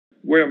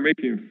we are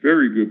making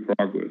very good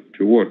progress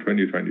toward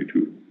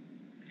 2022.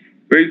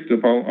 Based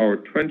upon our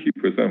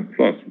 20%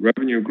 plus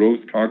revenue growth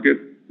target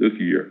this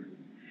year,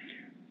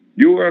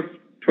 US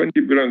 $20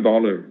 billion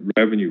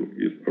revenue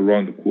is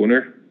around the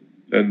corner,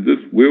 and this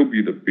will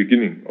be the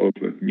beginning of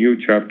a new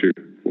chapter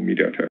for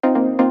MediaTek.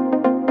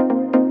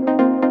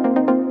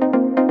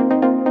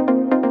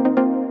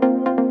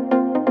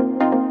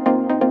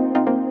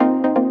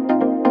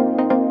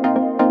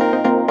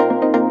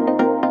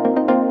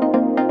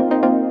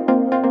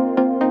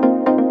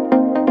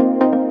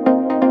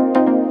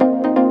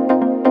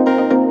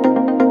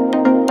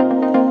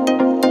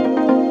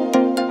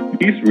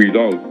 These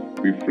results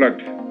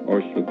reflect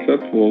our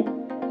successful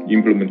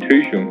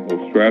implementation of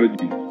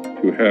strategies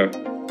to have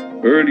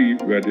early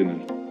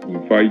readiness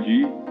in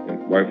 5G and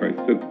Wi-Fi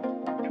 6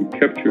 to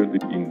capture the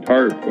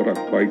entire product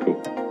cycle.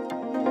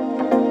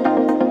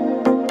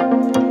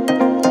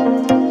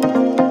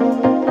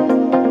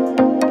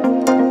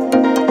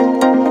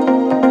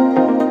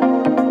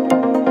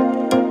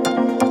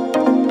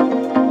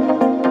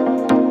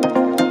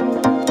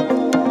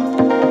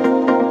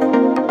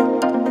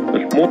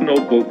 As more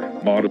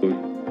notebook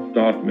models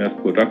start mass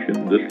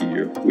production this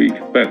year, we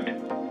expect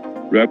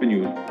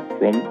revenues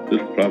from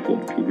this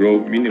platform to grow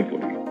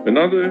meaningfully.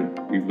 Another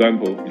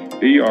example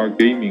is AR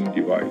gaming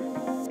device,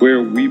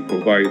 where we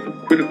provide a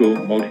critical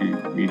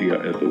multimedia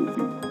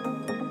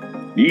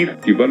SoC. These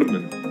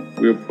developments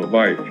will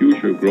provide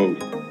future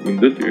growth in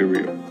this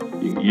area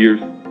in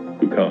years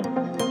to come.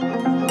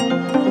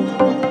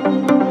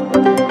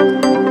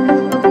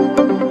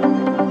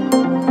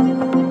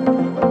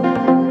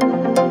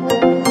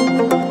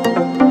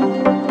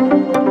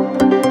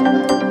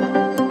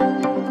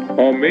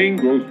 Our main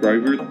growth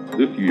drivers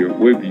this year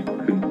will be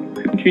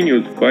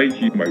continuous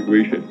 5G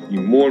migration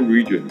in more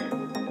regions.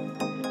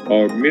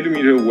 Our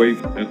millimeter wave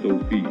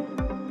SoC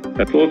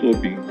has also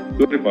been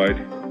certified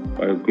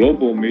by a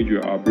global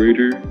major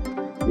operator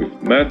with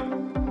mass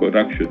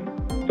production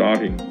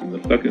starting in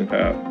the second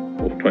half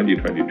of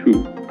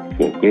 2022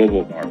 for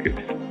global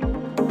markets.